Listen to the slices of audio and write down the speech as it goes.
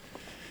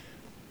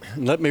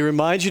Let me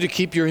remind you to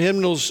keep your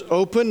hymnals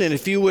open, and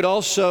if you would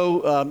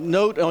also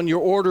note on your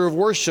order of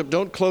worship,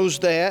 don't close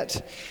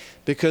that,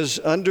 because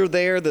under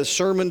there the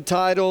sermon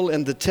title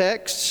and the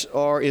texts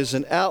is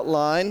an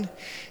outline,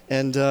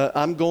 and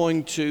I'm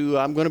going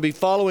to be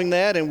following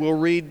that, and we'll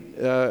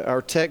read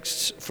our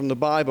texts from the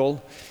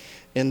Bible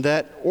in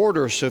that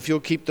order. So if you'll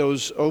keep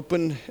those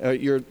open,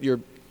 your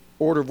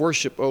order of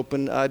worship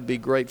open, I'd be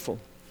grateful.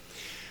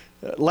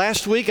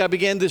 Last week I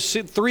began this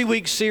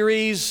 3-week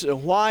series,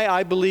 Why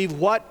I Believe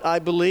What I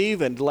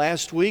Believe, and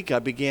last week I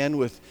began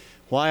with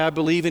Why I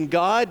Believe in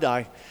God.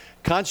 I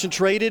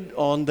concentrated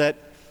on that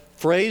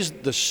phrase,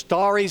 the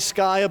starry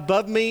sky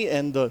above me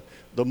and the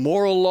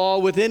moral law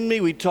within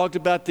me. We talked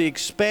about the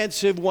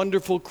expansive,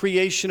 wonderful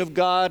creation of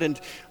God and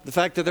the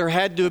fact that there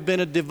had to have been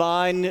a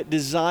divine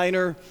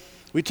designer.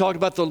 We talked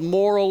about the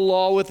moral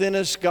law within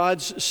us,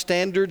 God's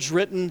standards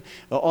written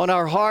on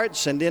our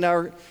hearts and in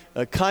our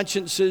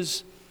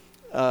consciences.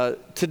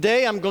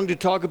 Today I'm going to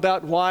talk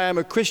about why I'm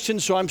a Christian,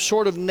 so I'm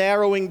sort of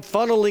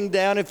funneling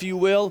down, if you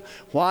will,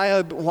 why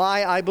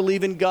I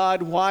believe in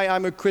God, why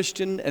I'm a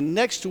Christian, and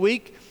next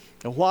week,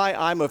 why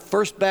I'm a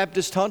First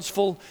Baptist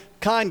Huntsville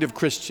kind of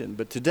Christian.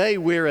 But today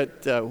we're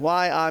at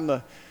why I'm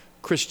a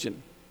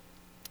Christian.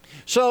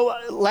 So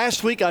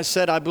last week I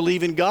said I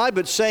believe in God,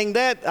 but saying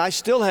that, I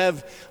still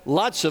have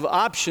lots of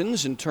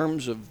options in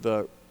terms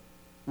of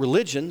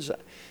religions.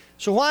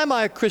 So why am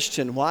I a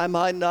Christian? Why am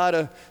I not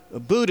a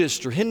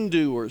Buddhist or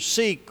Hindu or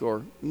Sikh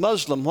or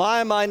Muslim?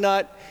 Why am I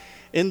not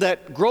in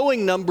that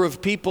growing number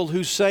of people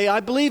who say, I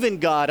believe in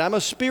God, I'm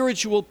a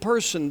spiritual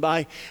person,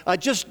 I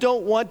just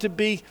don't want to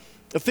be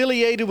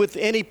affiliated with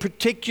any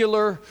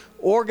particular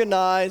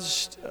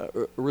organized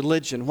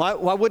religion? Why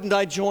wouldn't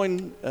I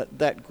join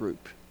that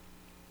group?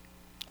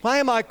 Why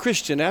am I a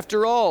Christian?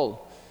 After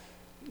all,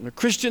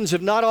 Christians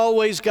have not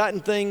always gotten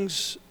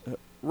things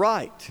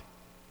right.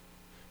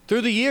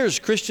 Through the years,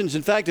 Christians,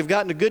 in fact, have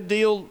gotten a good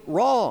deal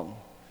wrong.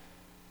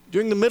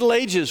 During the Middle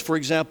Ages, for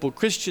example,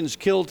 Christians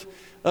killed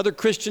other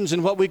Christians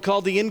in what we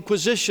call the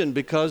Inquisition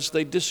because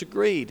they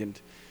disagreed. And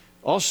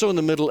also in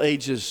the Middle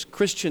Ages,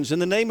 Christians, in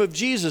the name of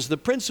Jesus, the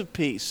Prince of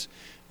Peace,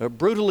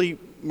 brutally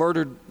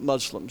murdered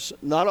Muslims.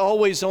 Not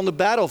always on the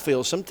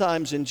battlefield,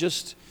 sometimes in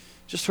just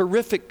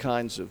horrific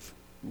kinds of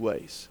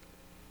ways.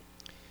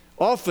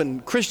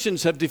 Often,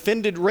 Christians have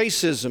defended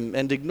racism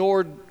and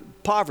ignored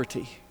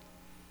poverty.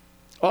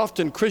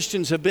 Often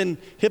Christians have been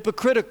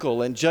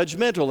hypocritical and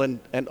judgmental,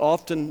 and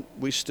often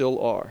we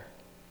still are.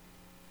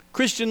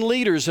 Christian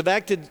leaders have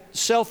acted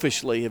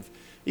selfishly, have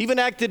even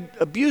acted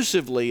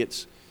abusively.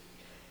 It's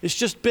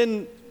just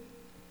been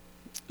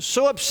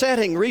so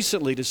upsetting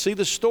recently to see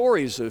the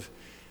stories of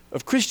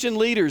Christian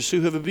leaders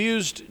who have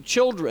abused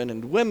children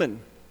and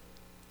women.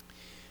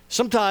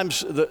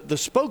 Sometimes the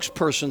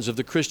spokespersons of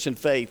the Christian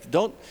faith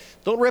don't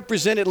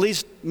represent at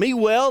least me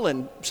well,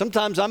 and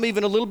sometimes I'm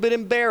even a little bit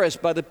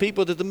embarrassed by the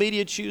people that the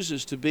media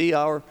chooses to be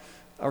our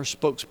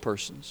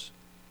spokespersons.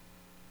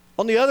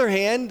 On the other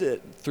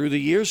hand, through the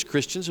years,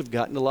 Christians have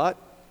gotten a lot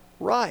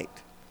right.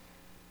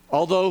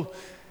 Although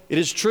it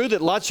is true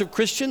that lots of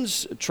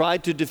Christians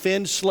tried to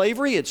defend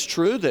slavery, it's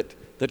true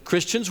that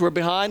Christians were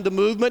behind the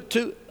movement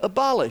to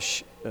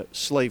abolish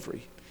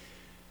slavery.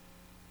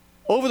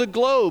 Over the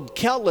globe,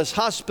 countless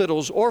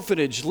hospitals,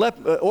 orphanages,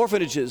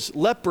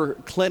 leper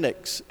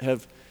clinics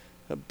have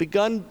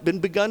been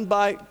begun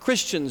by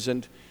Christians,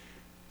 and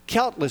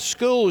countless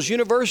schools,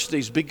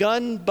 universities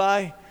begun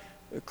by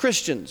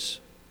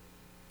Christians.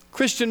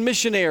 Christian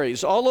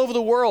missionaries all over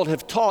the world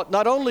have taught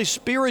not only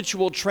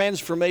spiritual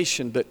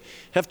transformation, but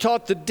have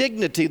taught the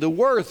dignity, the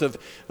worth of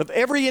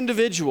every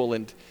individual.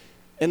 And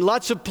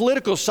lots of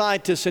political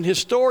scientists and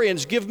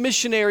historians give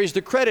missionaries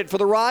the credit for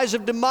the rise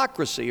of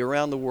democracy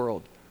around the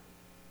world.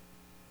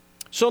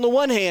 So on the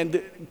one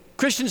hand,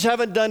 Christians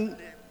haven't done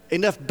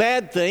enough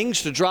bad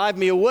things to drive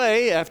me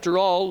away. After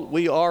all,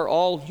 we are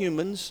all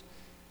humans.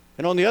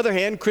 And on the other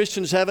hand,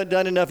 Christians haven't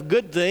done enough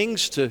good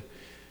things to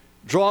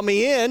draw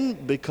me in,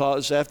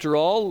 because after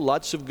all,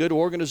 lots of good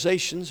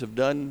organizations have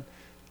done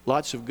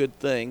lots of good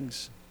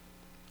things.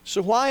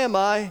 So why am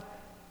I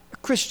a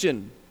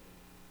Christian?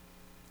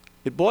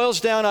 It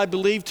boils down, I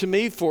believe,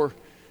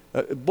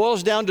 it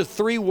boils down to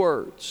 3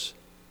 words: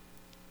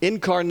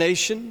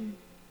 incarnation,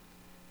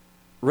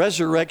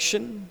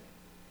 resurrection,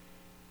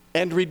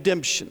 and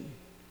redemption.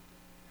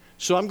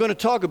 So I'm going to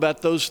talk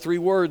about those 3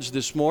 words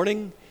this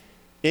morning: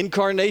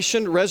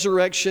 incarnation,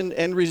 resurrection,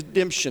 and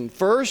redemption.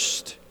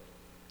 First,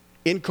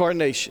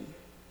 incarnation.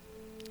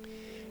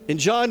 In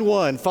John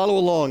 1, follow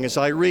along as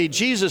I read,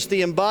 Jesus,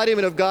 the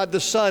embodiment of God the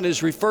Son,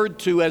 is referred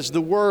to as the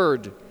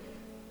Word.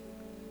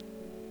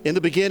 In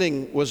the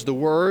beginning was the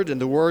Word, and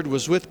the Word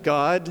was with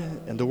God,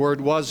 and the Word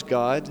was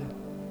God.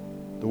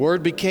 The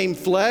Word became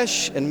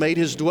flesh and made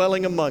His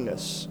dwelling among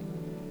us.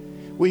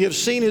 We have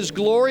seen His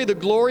glory, the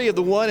glory of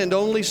the one and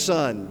only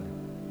Son,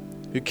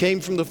 who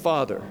came from the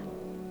Father,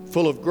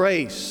 full of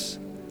grace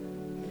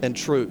and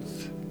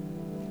truth.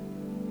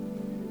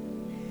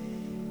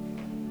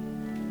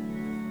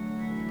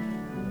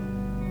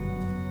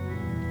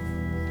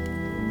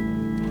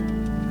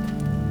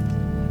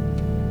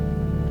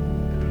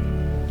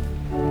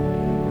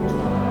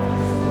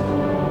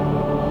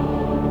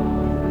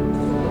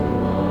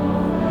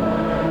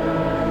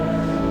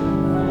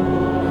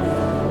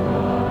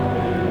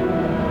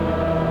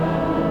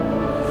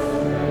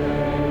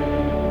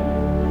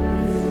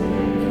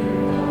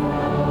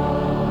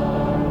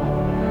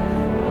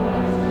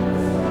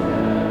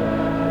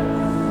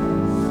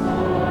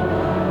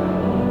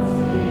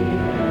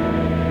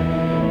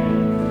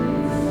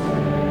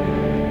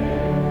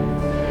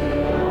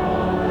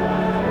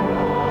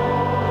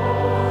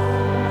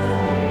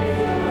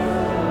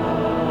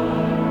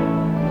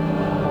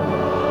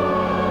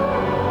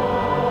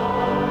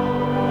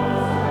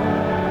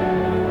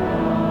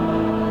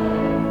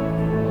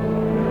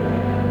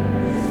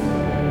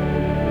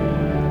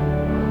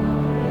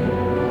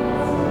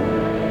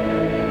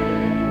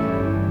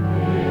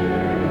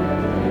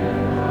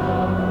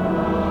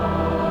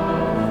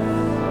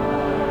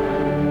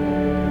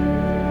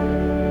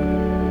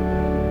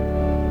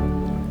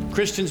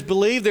 Christians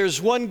believe there's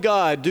one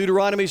God.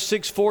 Deuteronomy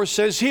 6:4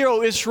 says, "Hear,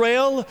 O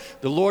Israel,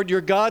 the Lord your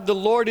God, the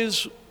Lord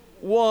is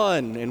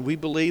one." And we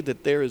believe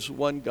that there is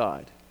one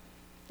God.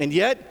 And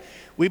yet,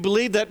 we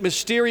believe that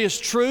mysterious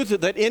truth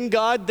that in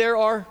God there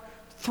are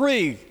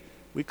three.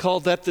 We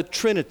call that the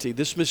Trinity,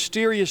 this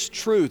mysterious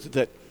truth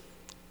that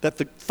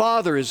the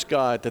Father is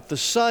God, that the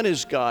Son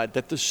is God,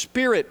 that the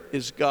Spirit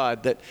is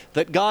God,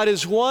 that God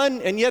is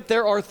one, and yet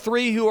there are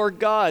three who are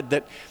God,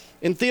 that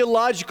in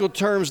theological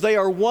terms, they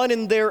are one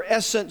in their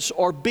essence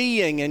or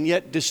being, and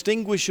yet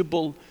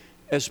distinguishable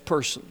as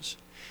persons.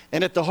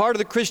 And at the heart of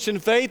the Christian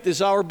faith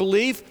is our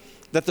belief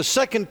that the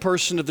second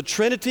person of the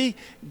Trinity,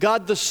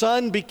 God the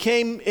Son,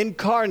 became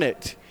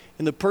incarnate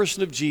in the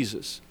person of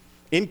Jesus.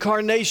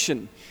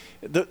 Incarnation,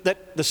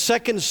 the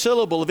second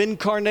syllable of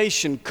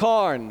incarnation,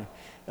 carn,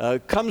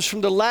 comes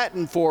from the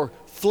Latin for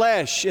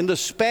flesh. In the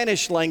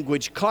Spanish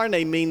language,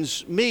 carne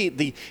means meat.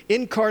 The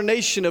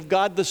incarnation of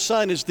God the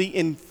Son is the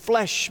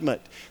enfleshment,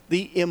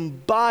 the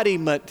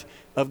embodiment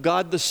of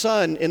God the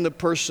Son in the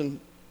person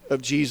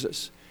of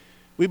Jesus.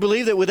 We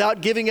believe that without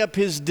giving up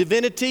His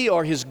divinity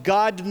or His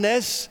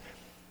godness,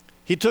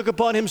 He took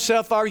upon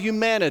Himself our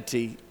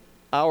humanity,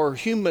 our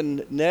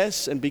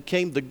humanness, and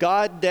became the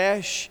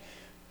God-man.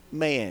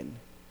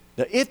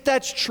 Now, if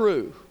that's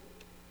true,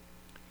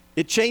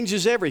 it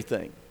changes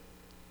everything.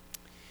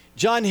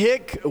 John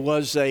Hick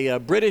was a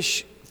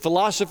British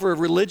philosopher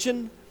of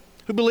religion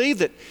who believed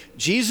that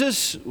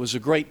Jesus was a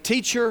great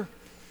teacher,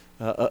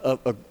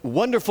 a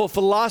wonderful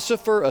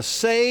philosopher, a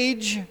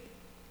sage,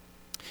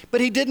 but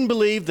he didn't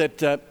believe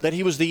that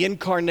he was the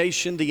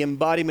incarnation, the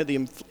embodiment, the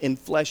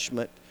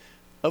enfleshment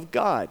of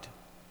God.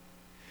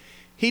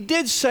 He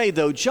did say,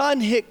 though,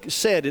 John Hick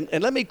said,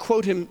 and let me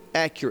quote him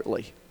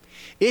accurately,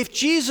 "If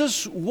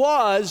Jesus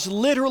was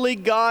literally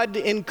God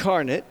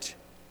incarnate,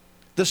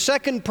 the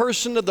second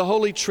person of the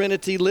Holy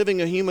Trinity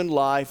living a human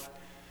life,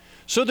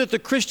 so that the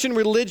Christian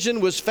religion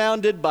was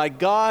founded by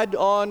God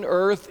on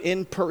earth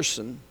in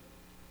person,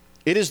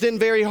 it is then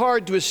very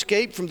hard to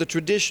escape from the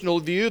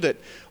traditional view that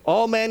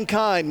all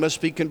mankind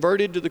must be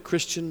converted to the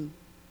Christian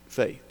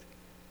faith."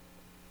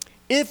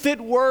 If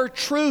it were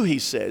true, he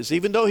says,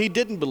 even though he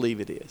didn't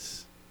believe it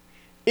is,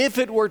 if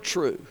it were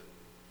true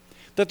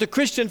that the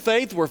Christian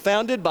faith were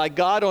founded by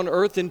God on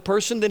earth in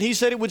person, then he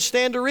said it would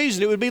stand to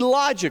reason, it would be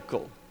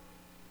logical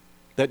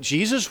that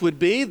Jesus would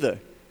be the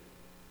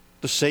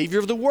Savior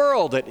of the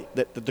world,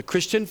 that the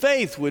Christian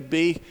faith would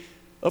be,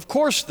 of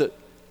course, the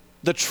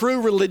true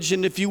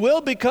religion, if you will,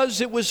 because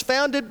it was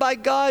founded by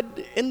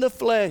God in the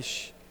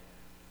flesh.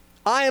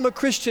 I am a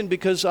Christian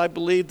because I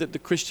believe that the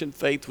Christian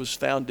faith was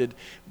founded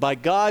by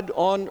God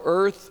on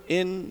earth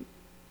in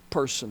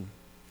person.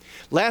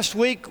 Last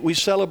week we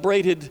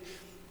celebrated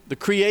the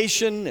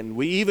creation, and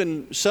we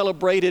even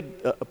celebrated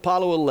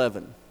Apollo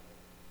 11.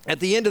 At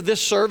the end of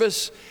this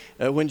service,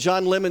 when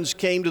John Lemons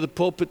came to the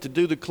pulpit to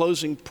do the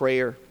closing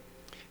prayer,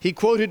 he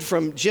quoted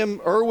from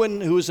Jim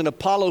Irwin, who was an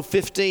Apollo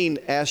 15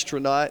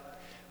 astronaut,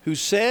 who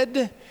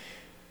said,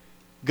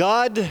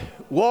 "God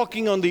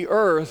walking on the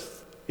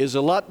earth is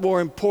a lot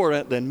more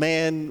important than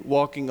man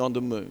walking on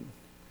the moon."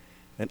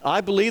 And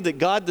I believe that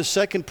God, the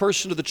second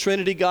person of the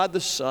Trinity, God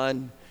the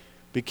Son,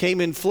 became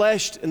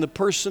enfleshed in the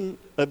person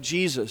of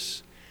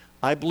Jesus.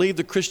 I believe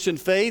the Christian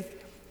faith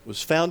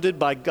was founded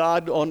by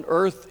God on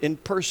earth in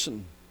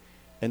person.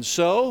 And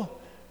so,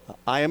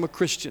 I am a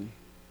Christian.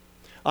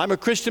 I'm a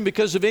Christian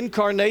because of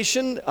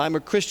incarnation. I'm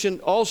a Christian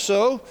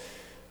also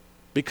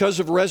because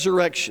of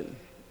resurrection.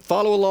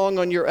 Follow along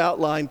on your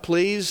outline,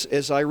 please,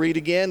 as I read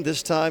again,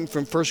 this time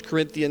from 1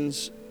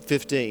 Corinthians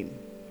 15.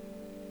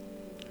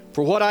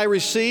 "For what I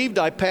received,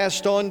 I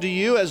passed on to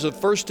you as of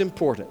first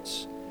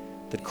importance,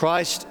 that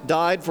Christ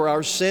died for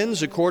our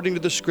sins according to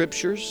the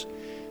Scriptures,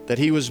 that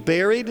He was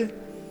buried,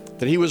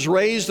 that He was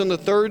raised on the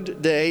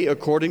third day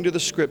according to the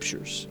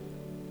Scriptures.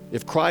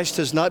 If Christ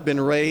has not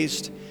been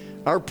raised,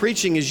 our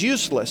preaching is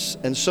useless,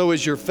 and so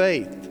is your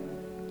faith.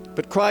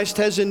 But Christ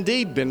has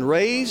indeed been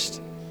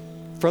raised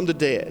from the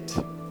dead."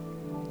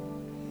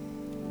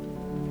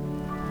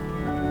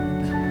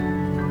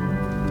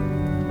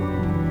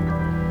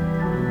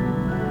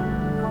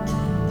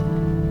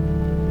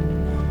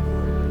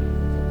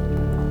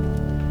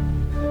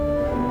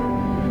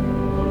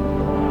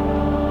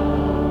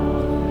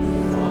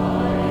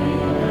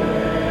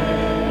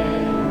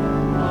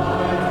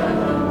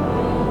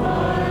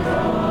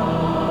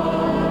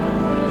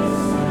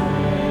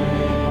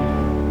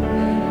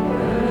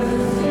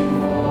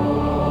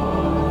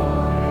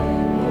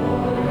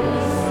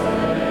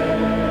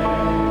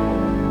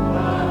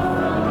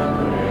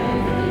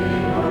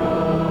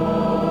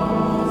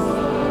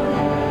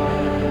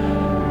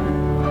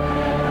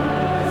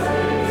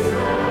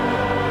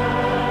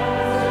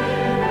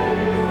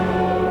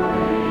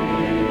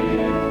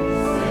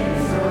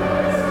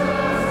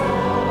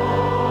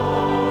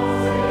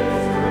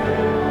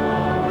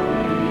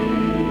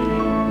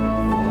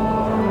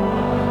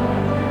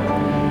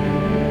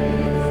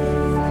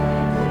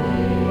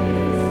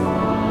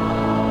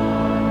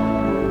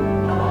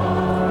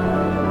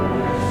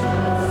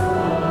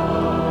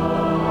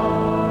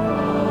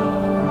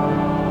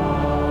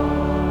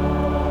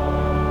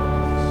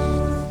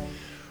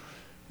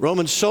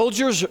 Roman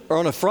soldiers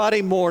on a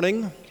Friday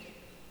morning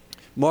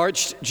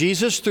marched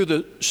Jesus through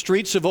the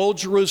streets of Old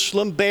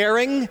Jerusalem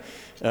bearing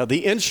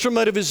the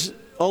instrument of his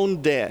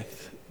own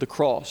death, the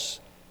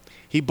cross.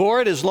 He bore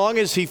it as long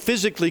as he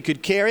physically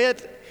could carry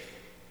it.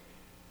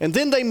 And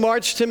then they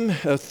marched him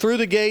through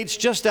the gates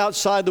just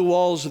outside the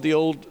walls of the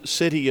old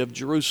city of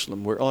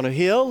Jerusalem, where on a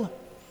hill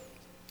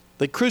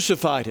they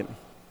crucified him.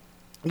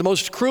 The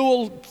most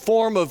cruel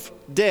form of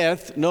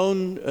death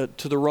known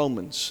to the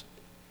Romans.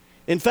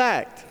 In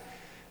fact,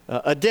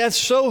 a death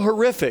so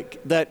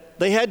horrific that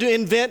they had to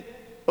invent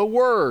a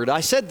word. I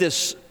said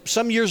this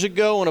some years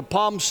ago on a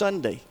Palm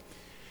Sunday.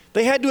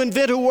 They had to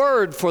invent a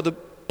word for the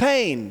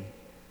pain.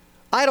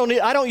 I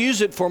don't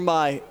use it for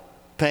my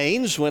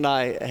pains when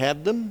I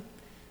have them.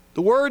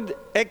 The word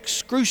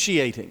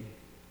excruciating.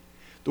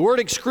 The word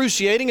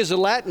excruciating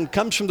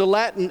comes from the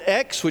Latin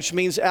ex, which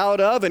means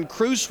out of, and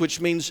cruce, which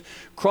means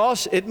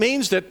cross. It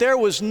means that there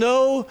was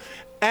no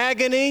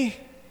agony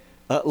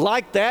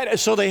like that,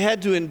 so they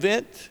had to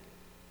invent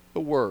a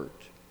word.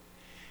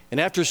 And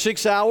after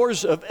 6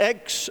 hours of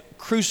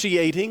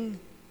excruciating,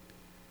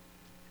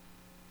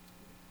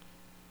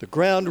 the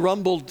ground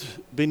rumbled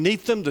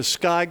beneath them, the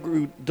sky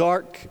grew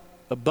dark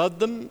above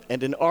them,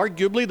 and in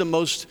arguably the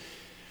most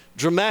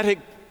dramatic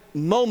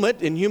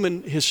moment in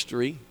human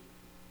history,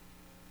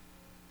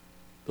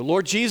 the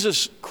Lord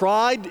Jesus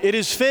cried, "It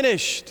is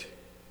finished."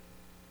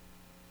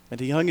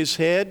 And he hung his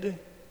head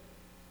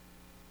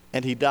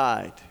and he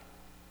died.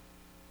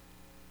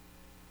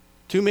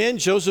 Two men,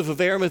 Joseph of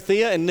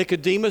Arimathea and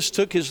Nicodemus,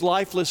 took his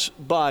lifeless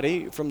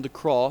body from the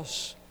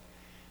cross,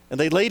 and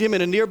they laid him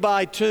in a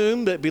nearby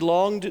tomb that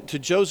belonged to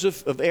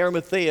Joseph of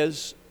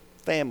Arimathea's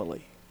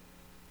family.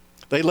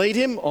 They laid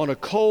him on a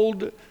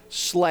cold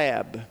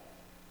slab.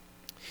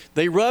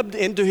 They rubbed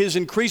into his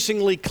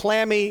increasingly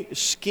clammy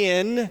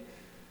skin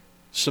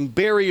some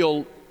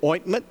burial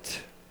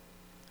ointment,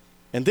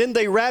 and then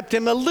they wrapped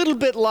him a little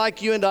bit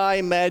like you and I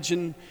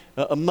imagine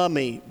a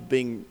mummy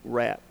being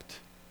wrapped.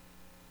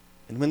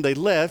 And when they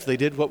left, they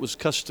did what was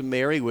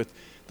customary with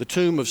the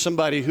tomb of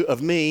somebody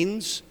of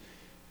means.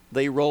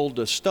 They rolled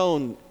a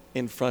stone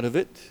in front of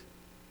it,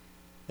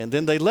 and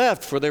then they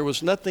left, for there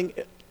was nothing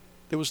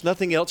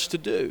else to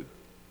do.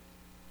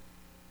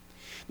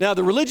 Now,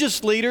 the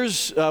religious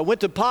leaders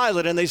went to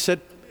Pilate and they said,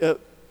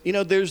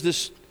 there's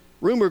this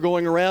rumor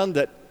going around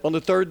that on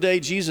the third day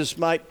Jesus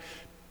might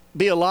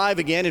be alive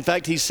again. In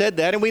fact, he said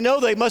that, and we know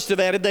they must have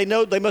added, they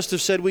must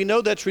have said, we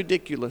know that's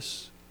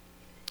ridiculous.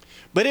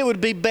 But it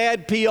would be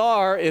bad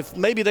PR if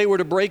maybe they were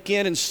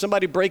to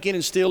somebody break in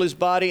and steal his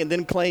body and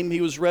then claim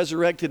he was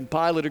resurrected, and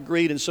Pilate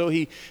agreed. And so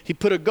he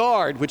put a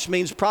guard, which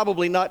means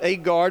probably not a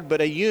guard,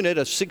 but a unit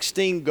of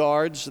 16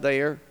 guards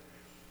there.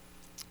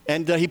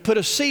 And he put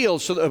a seal,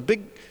 so a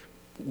big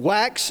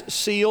wax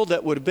seal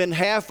that would have been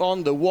half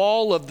on the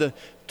wall of the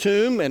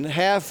tomb and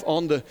half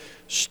on the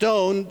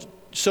stone,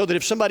 so that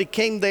if somebody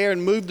came there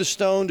and moved the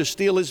stone to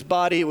steal his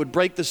body, it would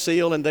break the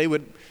seal, and they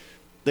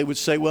would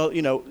say, well,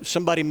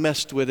 somebody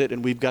messed with it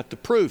and we've got the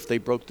proof they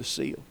broke the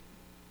seal.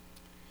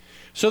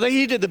 So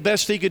he did the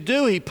best he could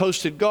do. He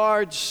posted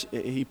guards,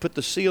 he put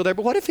the seal there.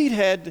 But what if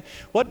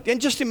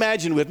and just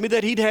imagine with me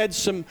that he'd had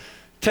some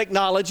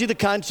technology, the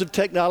kinds of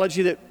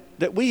technology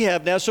that we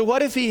have now. So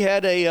what if he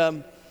had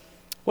a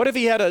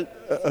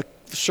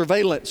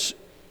surveillance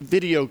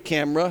video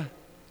camera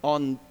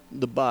on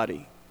the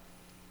body,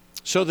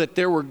 so that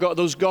there were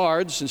those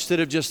guards, instead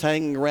of just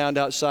hanging around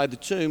outside the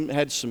tomb,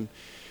 had some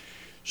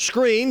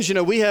screens.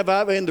 We have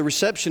out in the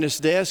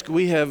receptionist desk,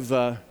 we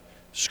have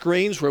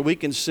screens where we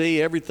can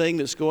see everything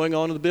that's going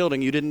on in the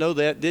building. You didn't know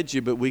that, did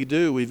you? But we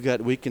do.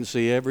 We can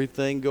see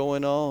everything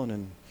going on.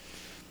 And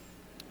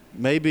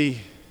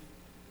maybe,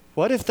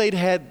 what if they'd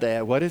had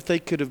that? What if they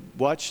could have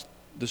watched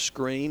the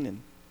screen?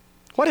 And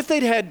what if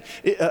they'd had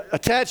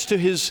attached to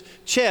his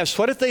chest?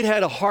 What if they'd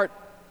had a heart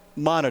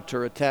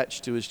monitor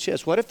attached to his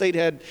chest? What if they'd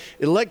had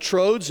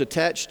electrodes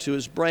attached to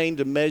his brain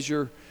to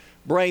measure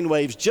brain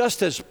waves,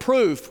 just as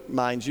proof,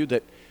 mind you,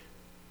 that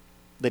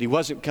he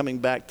wasn't coming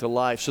back to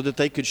life, so that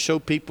they could show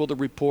people the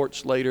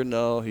reports later?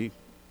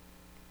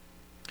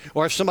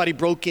 Or if somebody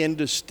broke in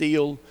to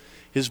steal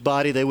his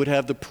body, they would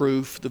have the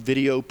proof, the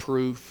video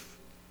proof.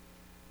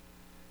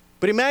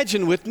 But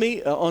imagine with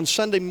me, on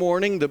Sunday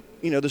morning,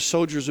 the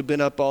soldiers have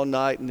been up all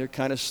night and they're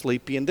kind of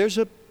sleepy, and there's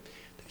a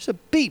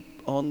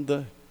beep on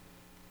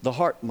the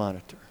heart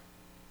monitor.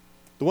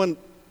 The one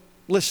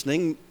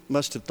listening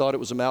must have thought it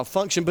was a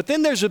malfunction, but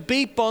then there's a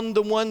beep on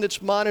the one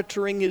that's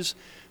monitoring his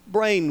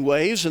brain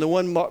waves, and the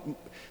one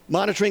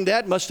monitoring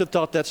that must have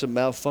thought that's a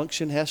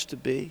malfunction, has to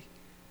be.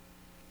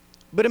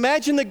 But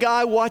imagine the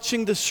guy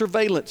watching the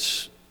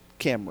surveillance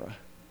camera,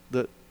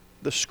 the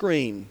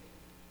screen,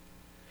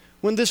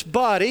 when this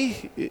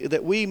body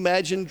that we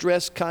imagine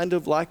dressed kind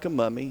of like a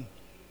mummy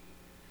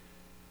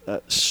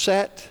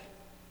sat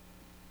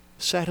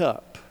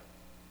up.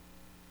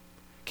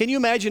 Can you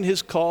imagine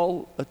his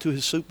call to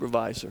his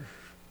supervisor?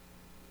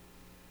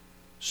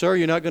 Sir,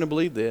 you're not going to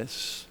believe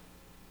this,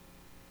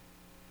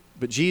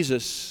 but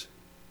Jesus,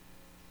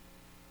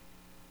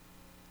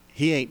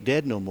 he ain't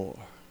dead no more.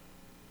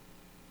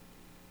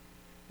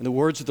 In the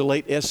words of the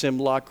late S.M.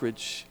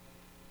 Lockridge,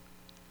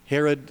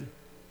 Herod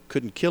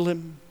couldn't kill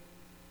him,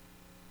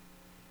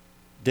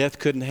 death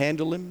couldn't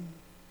handle him,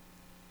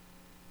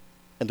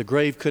 and the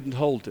grave couldn't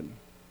hold him.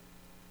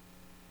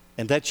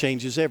 And that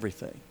changes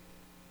everything.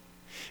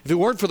 If it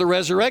weren't for the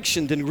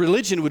resurrection, then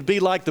religion would be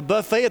like the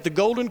buffet at the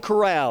Golden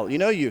Corral. You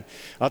know,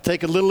 I'll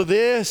take a little of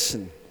this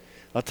and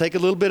I'll take a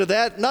little bit of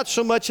that, not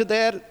so much of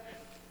that.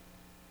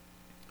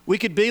 We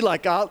could be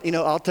like,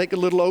 I'll take a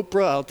little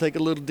Oprah, I'll take a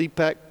little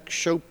Deepak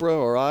Chopra,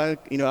 or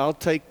I'll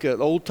take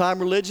old-time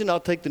religion,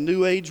 I'll take the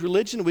New Age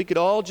religion. We could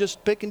all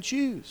just pick and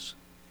choose.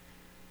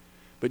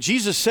 But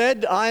Jesus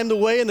said, I am the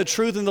way and the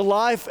truth and the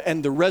life,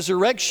 and the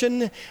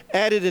resurrection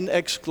added an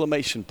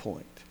exclamation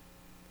point.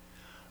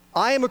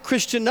 I am a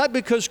Christian not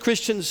because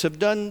Christians have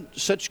done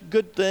such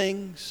good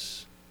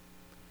things.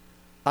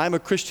 I'm a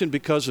Christian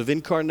because of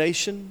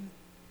incarnation,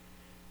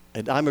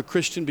 and I'm a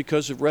Christian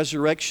because of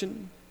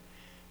resurrection,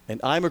 and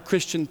I'm a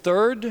Christian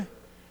third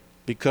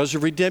because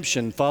of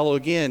redemption. Follow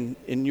again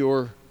in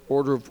your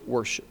order of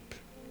worship.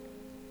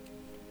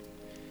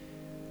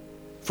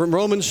 From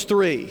Romans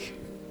 3,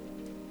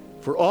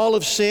 for all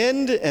have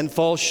sinned and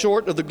fall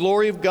short of the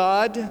glory of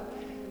God,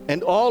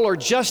 and all are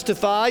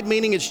justified,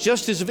 meaning it's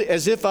just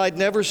as if I'd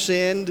never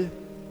sinned,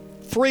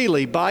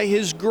 freely by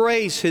His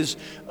grace, His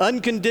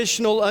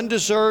unconditional,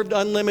 undeserved,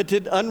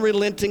 unlimited,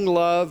 unrelenting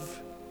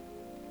love,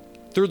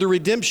 through the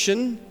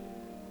redemption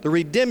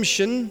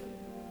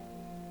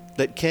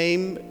that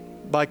came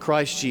by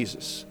Christ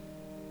Jesus.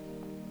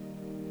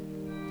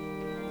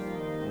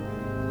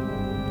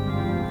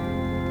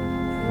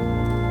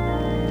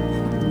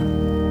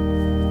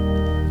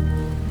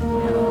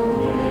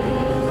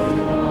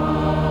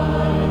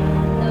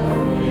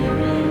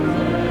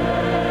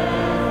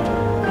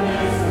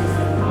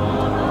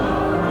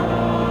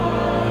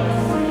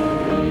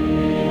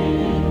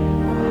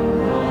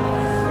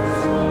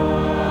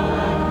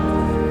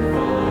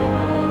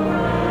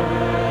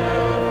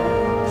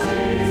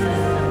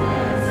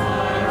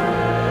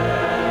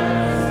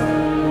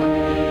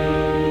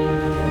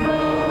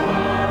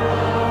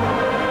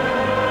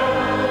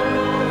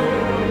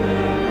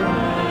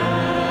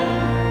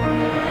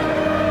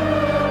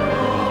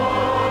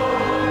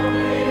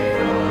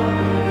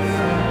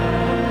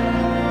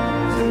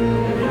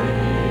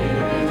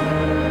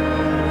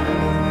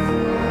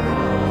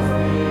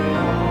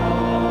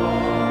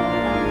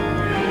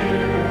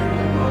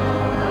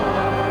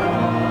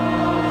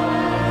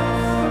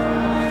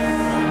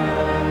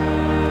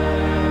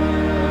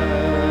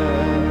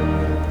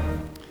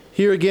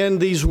 Here again,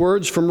 these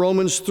words from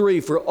Romans 3,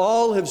 for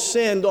all have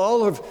sinned,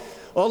 all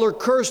are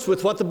cursed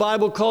with what the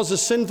Bible calls a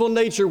sinful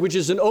nature, which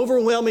is an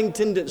overwhelming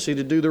tendency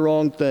to do the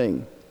wrong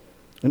thing.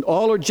 And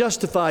all are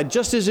justified,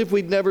 just as if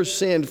we'd never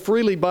sinned,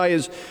 freely by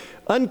His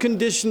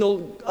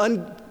unconditional,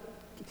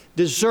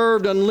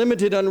 undeserved,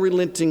 unlimited,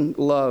 unrelenting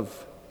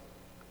love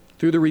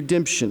through the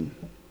redemption.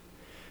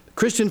 The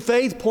Christian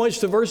faith points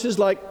to verses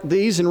like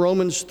these in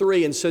Romans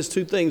 3 and says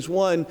two things.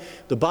 One,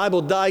 the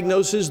Bible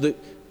diagnoses the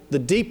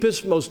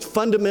deepest, most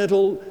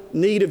fundamental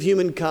need of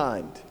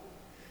humankind.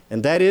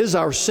 And that is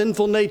our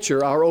sinful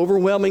nature, our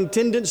overwhelming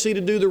tendency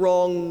to do the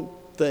wrong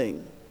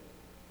thing.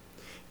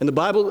 And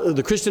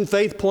the Christian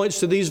faith points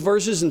to these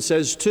verses and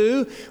says,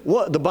 two,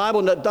 the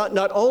Bible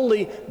not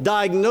only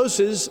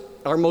diagnoses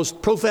our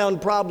most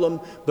profound problem,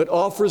 but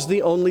offers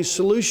the only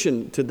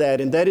solution to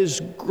that, and that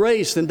is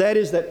grace, and that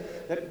is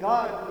that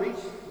God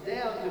reaches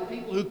down to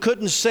people who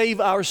couldn't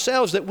save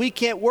ourselves, that we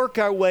can't work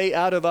our way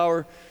out of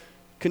our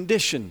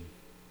condition.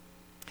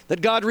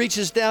 That God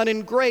reaches down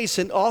in grace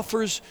and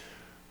offers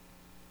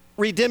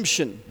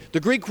redemption. The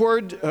Greek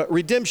word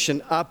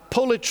redemption,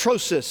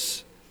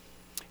 apolytrosis,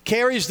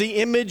 carries the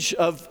image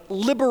of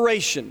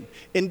liberation.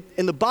 In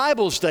the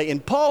Bible's day,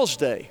 in Paul's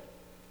day,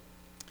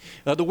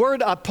 the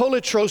word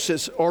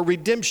apolytrosis or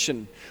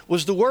redemption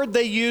was the word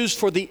they used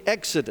for the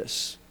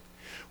Exodus.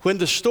 When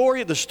the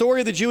story of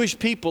the Jewish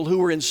people who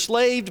were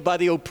enslaved by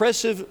the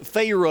oppressive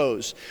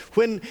pharaohs,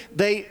 when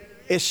they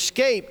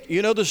escaped,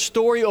 you know the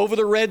story, over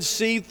the Red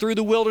Sea, through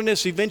the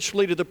wilderness,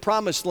 eventually to the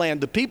Promised Land.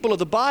 The people of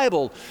the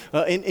Bible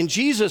in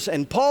Jesus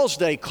and Paul's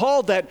day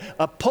called that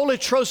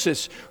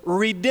apolytrosis,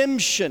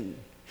 redemption.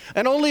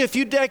 And only a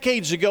few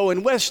decades ago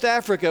in West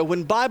Africa,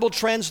 when Bible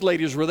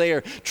translators were there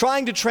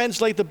trying to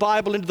translate the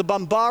Bible into the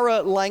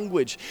Bambara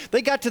language,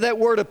 they got to that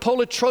word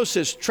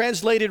apolytrosis,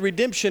 translated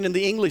redemption in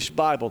the English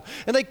Bible,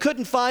 and they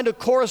couldn't find a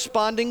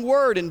corresponding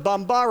word in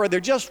Bambara. There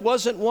just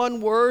wasn't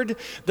one word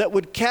that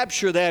would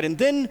capture that. And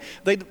then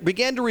they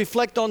began to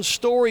reflect on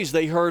stories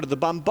they heard of the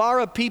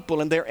Bambara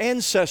people and their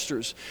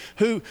ancestors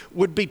who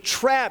would be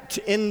trapped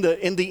in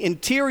the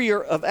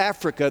interior of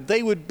Africa.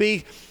 They would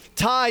be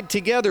tied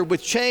together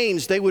with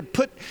chains. They would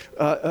put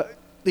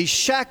these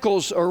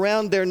shackles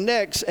around their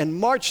necks and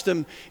march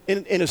them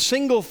in a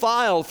single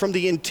file from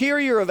the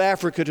interior of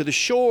Africa to the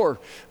shore,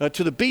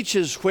 to the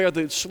beaches where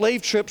the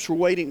slave ships were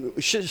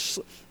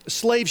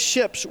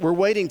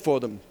waiting for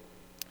them.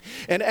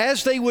 And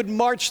as they would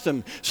march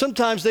them,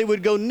 sometimes they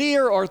would go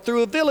near or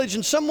through a village,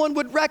 and someone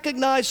would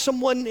recognize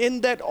someone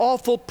in that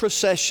awful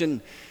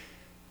procession.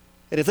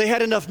 And if they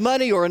had enough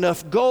money or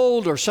enough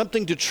gold or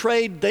something to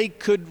trade, they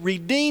could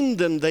redeem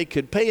them. They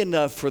could pay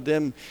enough for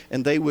them,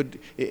 and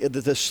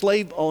the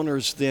slave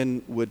owners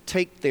then would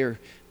take their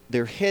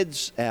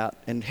heads out.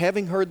 And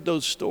having heard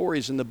those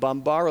stories in the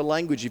Bambara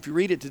language, if you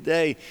read it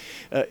today,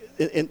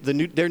 in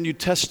their New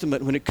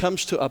Testament, when it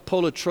comes to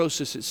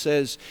apolutrosis, it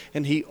says,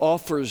 and he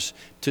offers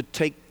to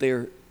take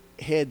their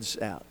heads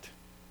out.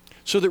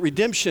 So that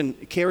redemption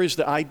carries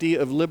the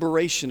idea of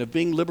liberation, of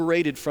being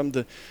liberated from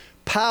the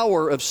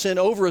power of sin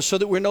over us, so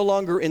that we're no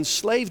longer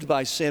enslaved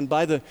by sin.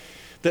 That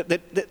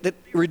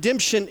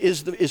redemption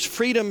is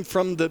freedom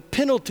from the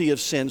penalty of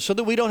sin, so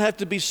that we don't have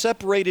to be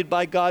separated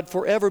by God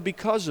forever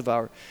because of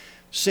our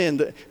sin.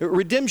 The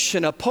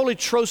redemption,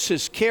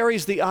 apolutrosis,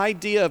 carries the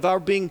idea of our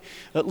being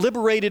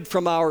liberated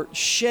from our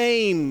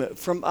shame,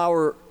 from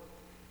our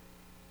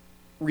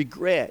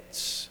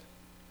regrets.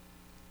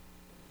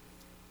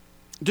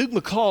 Duke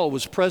McCall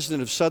was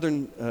president of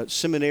Southern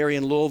Seminary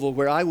in Louisville,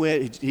 where I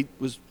went. He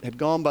had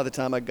gone by the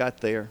time I got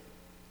there.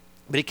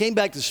 But he came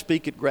back to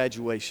speak at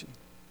graduation.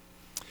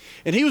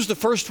 And he was the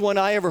first one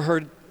I ever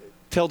heard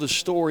tell the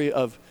story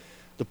of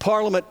the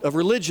Parliament of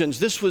Religions.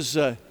 This was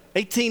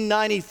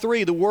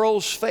 1893, the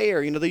World's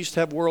Fair. You know, they used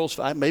to have World's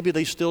Fair. Maybe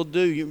they still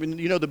do.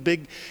 You know the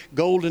big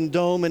Golden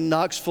Dome in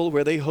Knoxville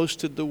where they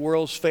hosted the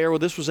World's Fair? Well,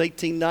 this was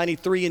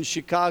 1893 in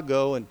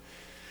Chicago, and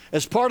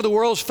as part of the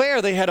World's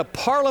Fair, they had a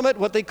parliament,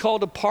 what they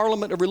called a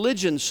Parliament of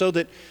Religions, so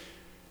that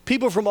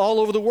people from all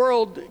over the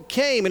world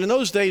came. And in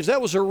those days,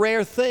 that was a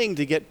rare thing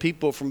to get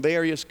people from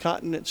various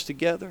continents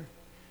together.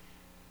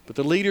 But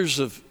the leaders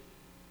of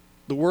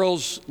the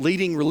world's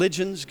leading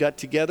religions got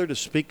together to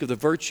speak of the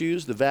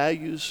virtues, the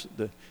values,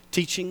 the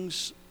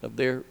teachings of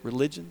their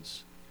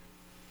religions.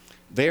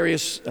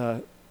 Various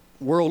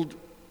world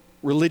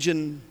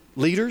religion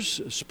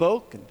leaders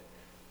spoke.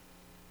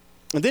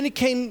 And then it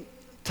came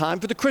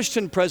time for the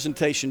Christian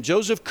presentation.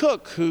 Joseph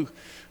Cook, who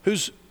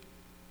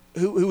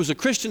was a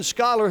Christian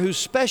scholar whose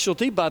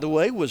specialty, by the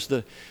way, was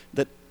the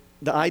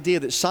idea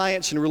that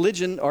science and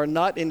religion are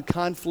not in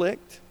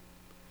conflict.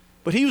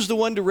 But he was the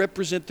one to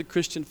represent the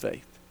Christian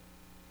faith.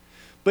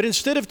 But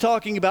instead of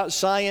talking about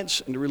science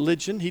and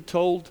religion, he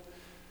told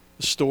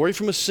a story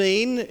from a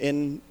scene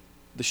in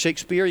the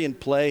Shakespearean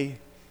play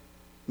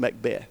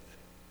Macbeth.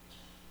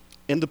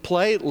 In the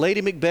play,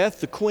 Lady Macbeth,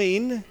 the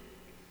queen,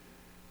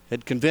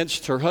 had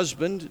convinced her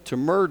husband to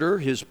murder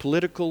his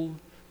political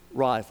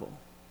rival.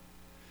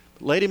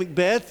 But Lady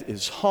Macbeth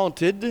is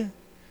haunted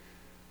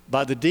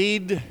by the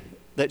deed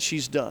that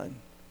she's done.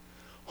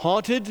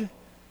 Haunted,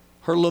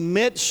 her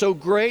lament so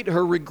great,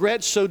 her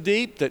regret so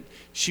deep, that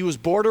she was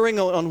bordering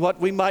on what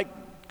we might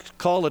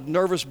call a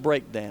nervous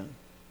breakdown.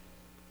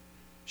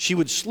 She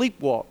would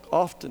sleepwalk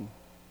often,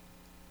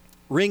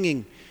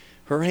 wringing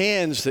her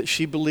hands that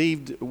she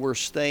believed were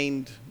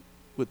stained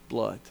with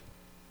blood.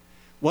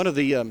 One of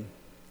the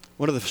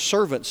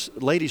servants,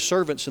 lady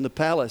servants in the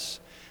palace,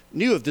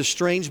 knew of this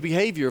strange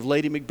behavior of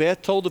Lady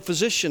Macbeth, told the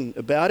physician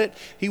about it.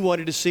 He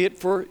wanted to see it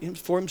for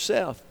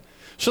himself.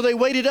 So they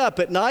waited up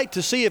at night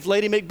to see if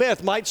Lady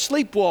Macbeth might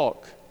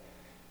sleepwalk.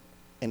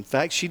 In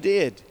fact, she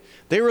did.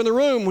 They were in the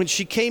room when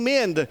she came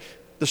in,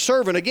 the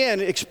servant, again,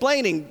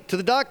 explaining to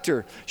the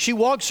doctor. She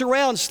walks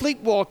around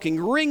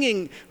sleepwalking,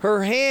 wringing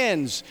her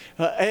hands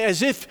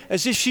as if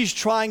she's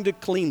trying to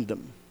clean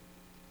them.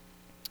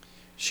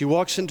 She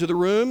walks into the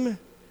room.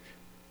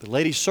 The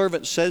lady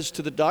servant says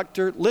to the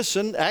doctor,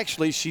 listen,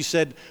 actually she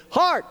said,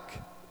 hark,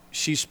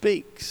 she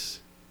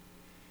speaks.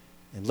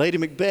 And Lady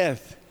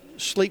Macbeth,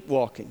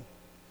 sleepwalking,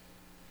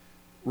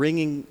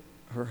 wringing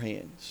her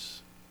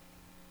hands.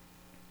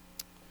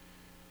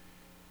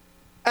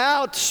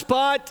 Out,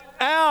 Spot,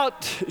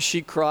 out,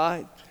 she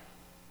cried.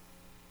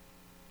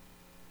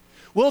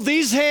 Will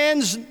these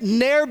hands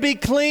ne'er be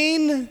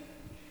clean?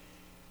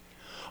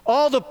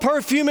 All the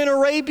perfume in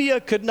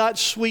Arabia could not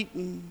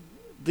sweeten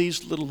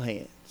these little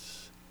hands.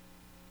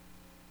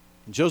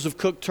 And Joseph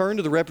Cook turned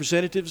to the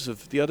representatives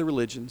of the other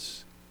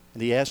religions,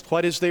 and he asked,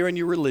 what is there in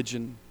your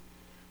religion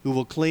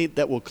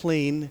that will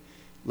clean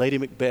Lady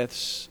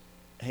Macbeth's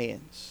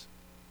hands?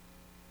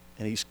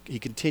 And he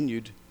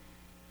continued,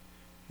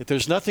 if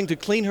there's nothing to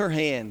clean her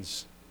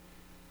hands,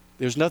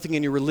 there's nothing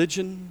in your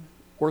religion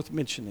worth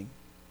mentioning.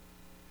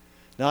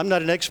 Now, I'm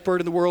not an expert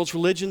in the world's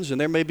religions, and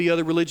there may be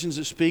other religions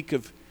that speak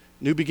of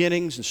new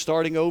beginnings and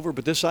starting over,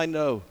 but this I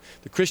know.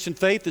 The Christian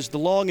faith is the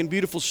long and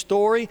beautiful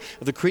story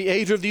of the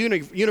creator of the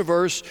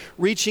universe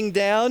reaching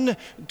down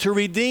to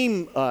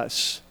redeem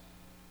us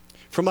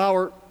from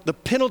the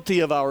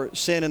penalty of our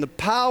sin and the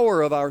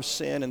power of our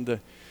sin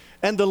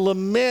and the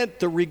lament,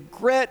 the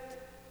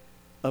regret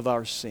of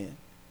our sin.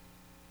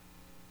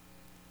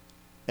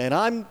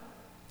 And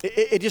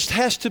it just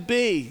has to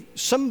be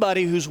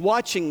somebody who's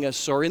watching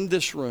us or in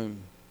this room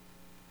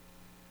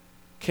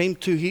came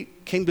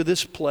to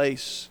this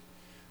place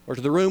or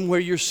to the room where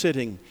you're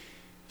sitting,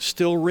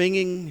 still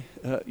wringing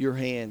your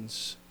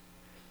hands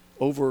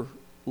over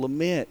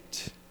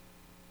lament,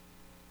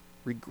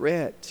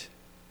 regret.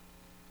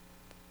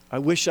 I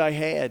wish I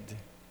had.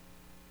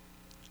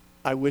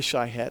 I wish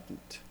I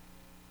hadn't.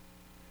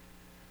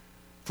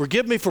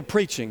 Forgive me for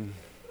preaching,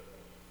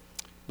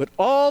 but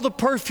all the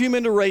perfume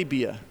in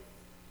Arabia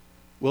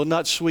will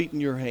not sweeten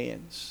your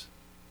hands,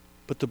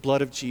 but the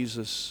blood of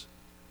Jesus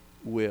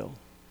will.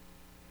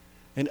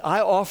 And I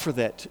offer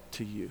that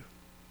to you.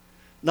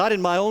 Not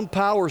in my own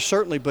power,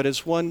 certainly, but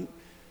as one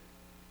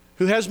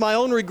who has my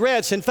own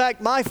regrets. In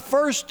fact, I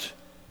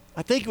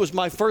think it was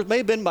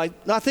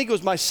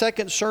my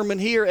second sermon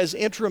here as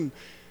interim,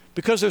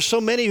 because there's so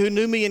many who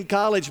knew me in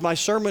college. My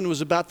sermon was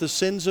about the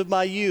sins of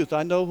my youth.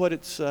 I know what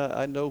it's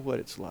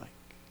like.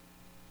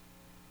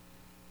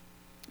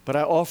 But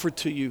I offer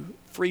to you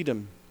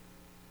freedom,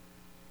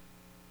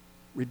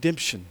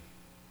 redemption.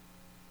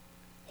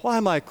 Why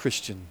am I a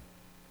Christian?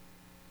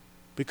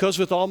 Because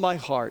with all my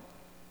heart,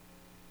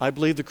 I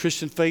believe the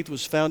Christian faith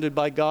was founded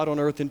by God on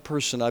earth in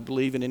person. I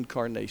believe in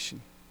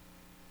incarnation.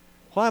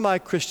 Why am I a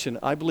Christian?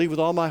 I believe with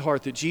all my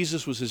heart that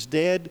Jesus was as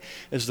dead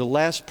as the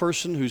last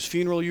person whose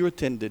funeral you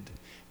attended,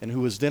 and who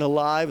was then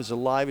alive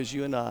as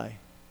you and I.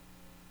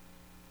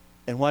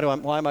 And why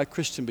am I a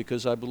Christian?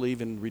 Because I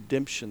believe in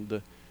redemption,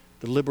 the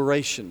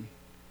liberation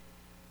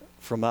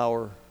from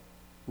our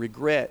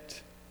regret,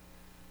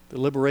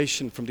 the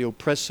liberation from the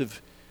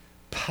oppressive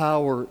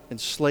power,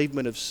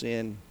 enslavement of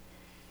sin,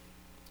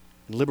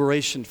 and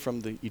liberation from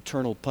the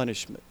eternal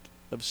punishment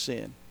of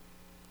sin.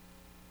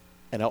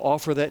 And I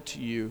offer that to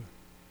you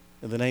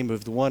in the name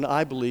of the one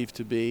I believe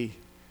to be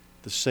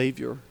the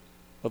Savior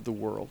of the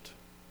world.